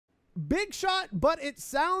big shot, but it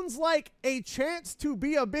sounds like a chance to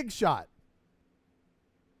be a big shot.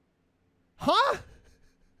 Huh?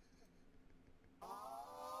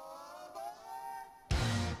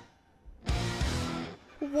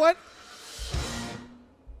 What?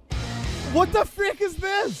 What the frick is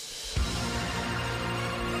this?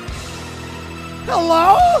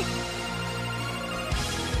 Hello?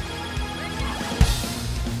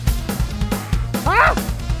 Huh?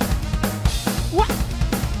 What?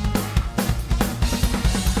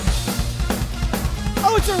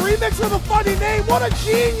 Oh, it's a remix with a funny name. What a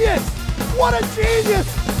genius! What a genius!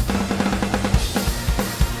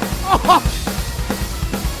 Oh,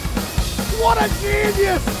 what a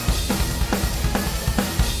genius!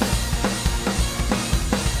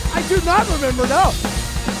 I do not remember, no.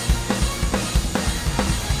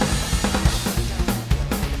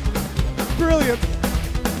 Brilliant.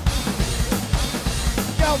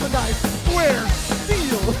 Galvanized square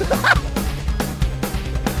steel.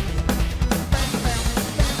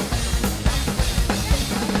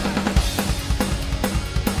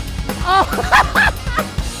 Oh.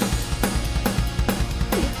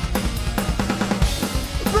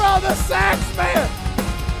 Bro, the sax man.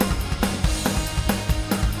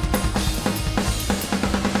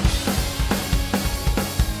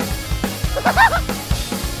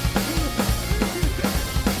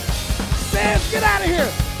 Sam, get out of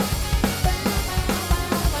here.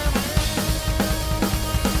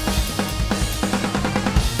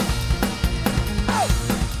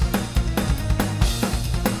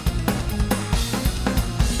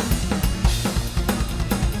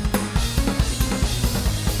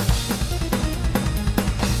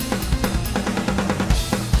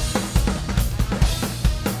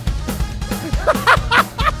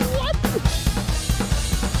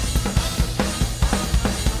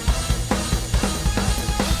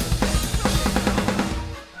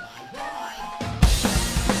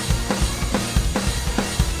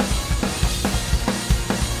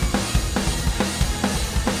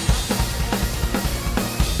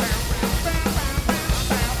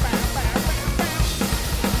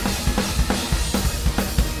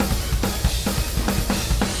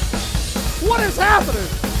 What is happening?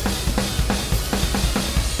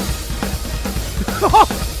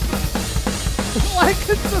 Like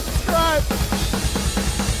and subscribe.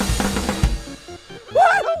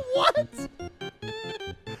 What?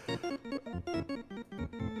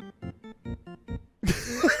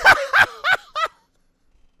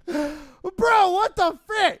 Bro, what the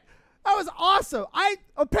frick? That was awesome.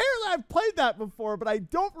 Apparently I've played that before, but I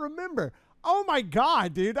don't remember. Oh my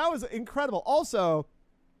god, dude, that was incredible. Also,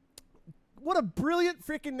 what a brilliant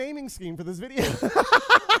freaking naming scheme for this video.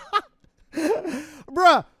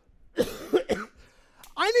 Bruh.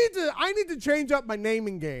 I need to change up my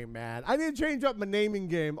naming game, man. I need to change up my naming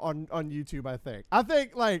game on YouTube, I think. I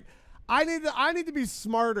think like I need to be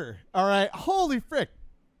smarter. All right. Holy frick.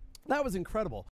 That was incredible.